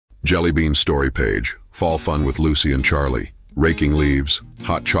Jelly Bean Story Page, Fall Fun with Lucy and Charlie, Raking Leaves,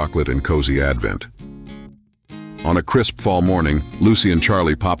 Hot Chocolate and Cozy Advent. On a crisp fall morning, Lucy and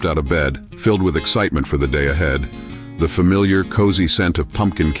Charlie popped out of bed, filled with excitement for the day ahead. The familiar, cozy scent of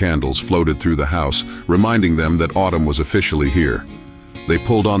pumpkin candles floated through the house, reminding them that autumn was officially here. They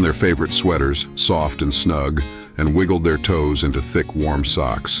pulled on their favorite sweaters, soft and snug, and wiggled their toes into thick, warm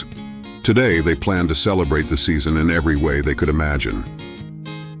socks. Today, they planned to celebrate the season in every way they could imagine.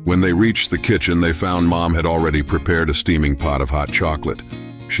 When they reached the kitchen, they found Mom had already prepared a steaming pot of hot chocolate.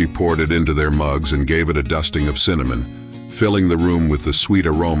 She poured it into their mugs and gave it a dusting of cinnamon, filling the room with the sweet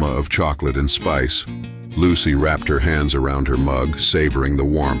aroma of chocolate and spice. Lucy wrapped her hands around her mug, savoring the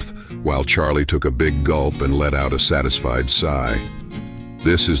warmth, while Charlie took a big gulp and let out a satisfied sigh.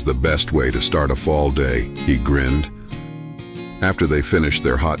 "This is the best way to start a fall day," he grinned. After they finished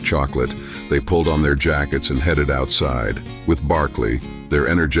their hot chocolate, they pulled on their jackets and headed outside, with Barkley, their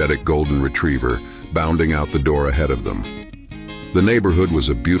energetic golden retriever, bounding out the door ahead of them. The neighborhood was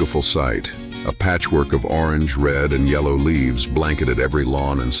a beautiful sight. A patchwork of orange, red, and yellow leaves blanketed every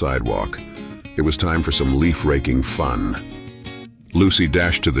lawn and sidewalk. It was time for some leaf raking fun. Lucy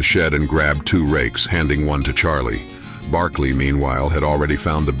dashed to the shed and grabbed 2 rakes, handing one to Charlie. Barkley, meanwhile, had already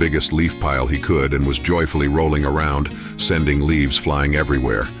found the biggest leaf pile he could and was joyfully rolling around, sending leaves flying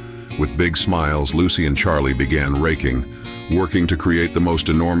everywhere. With big smiles, Lucy and Charlie began raking, working to create the most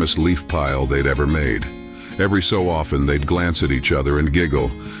enormous leaf pile they'd ever made. Every so often, they'd glance at each other and giggle,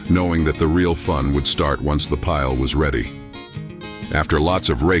 knowing that the real fun would start once the pile was ready. After lots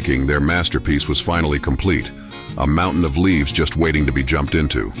of raking, their masterpiece was finally complete, a mountain of leaves just waiting to be jumped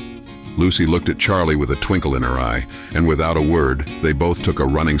into. Lucy looked at Charlie with a twinkle in her eye, and without a word, they both took a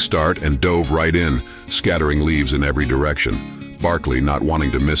running start and dove right in, scattering leaves in every direction. Barkley, not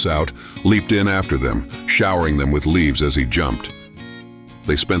wanting to miss out, leaped in after them, showering them with leaves as he jumped.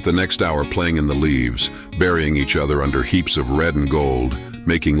 They spent the next hour playing in the leaves, burying each other under heaps of red and gold,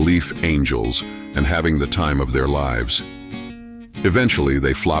 making leaf angels, and having the time of their lives. Eventually,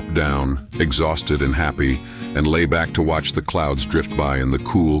 they flopped down, exhausted and happy, and lay back to watch the clouds drift by in the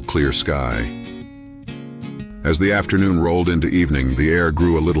cool, clear sky. As the afternoon rolled into evening, the air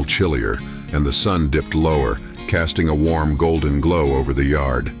grew a little chillier, and the sun dipped lower, casting a warm golden glow over the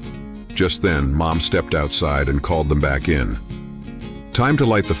yard. Just then, Mom stepped outside and called them back in. "Time to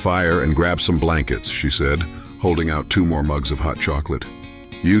light the fire and grab some blankets," she said, holding out 2 more mugs of hot chocolate.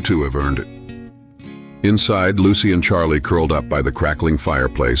 "You two have earned it." Inside, Lucy and Charlie curled up by the crackling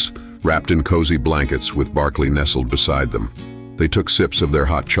fireplace, wrapped in cozy blankets with Barkley nestled beside them. They took sips of their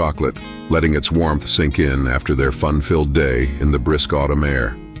hot chocolate, letting its warmth sink in after their fun-filled day in the brisk autumn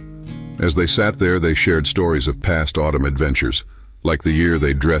air. As they sat there, they shared stories of past autumn adventures, like the year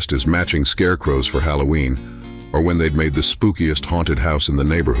they dressed as matching scarecrows for Halloween, or when they'd made the spookiest haunted house in the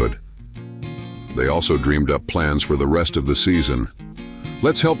neighborhood. They also dreamed up plans for the rest of the season.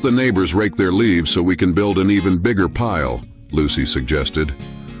 "Let's help the neighbors rake their leaves so we can build an even bigger pile," Lucy suggested.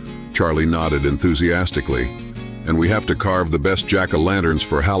 Charlie nodded enthusiastically. "And we have to carve the best jack-o'-lanterns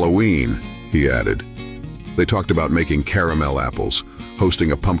for Halloween," he added. They talked about making caramel apples,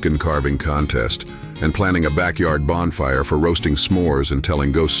 hosting a pumpkin carving contest, and planning a backyard bonfire for roasting s'mores and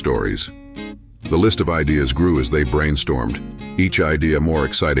telling ghost stories. The list of ideas grew as they brainstormed, each idea more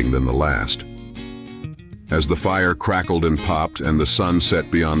exciting than the last. As the fire crackled and popped and the sun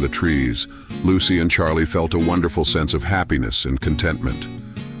set beyond the trees, Lucy and Charlie felt a wonderful sense of happiness and contentment.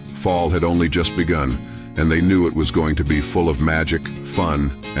 Fall had only just begun, and they knew it was going to be full of magic,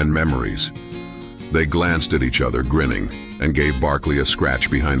 fun, and memories. They glanced at each other, grinning, and gave Barkley a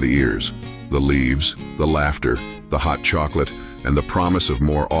scratch behind the ears. The leaves, the laughter, the hot chocolate, and the promise of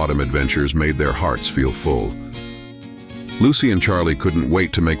more autumn adventures made their hearts feel full. Lucy and Charlie couldn't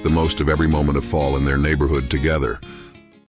wait to make the most of every moment of fall in their neighborhood together.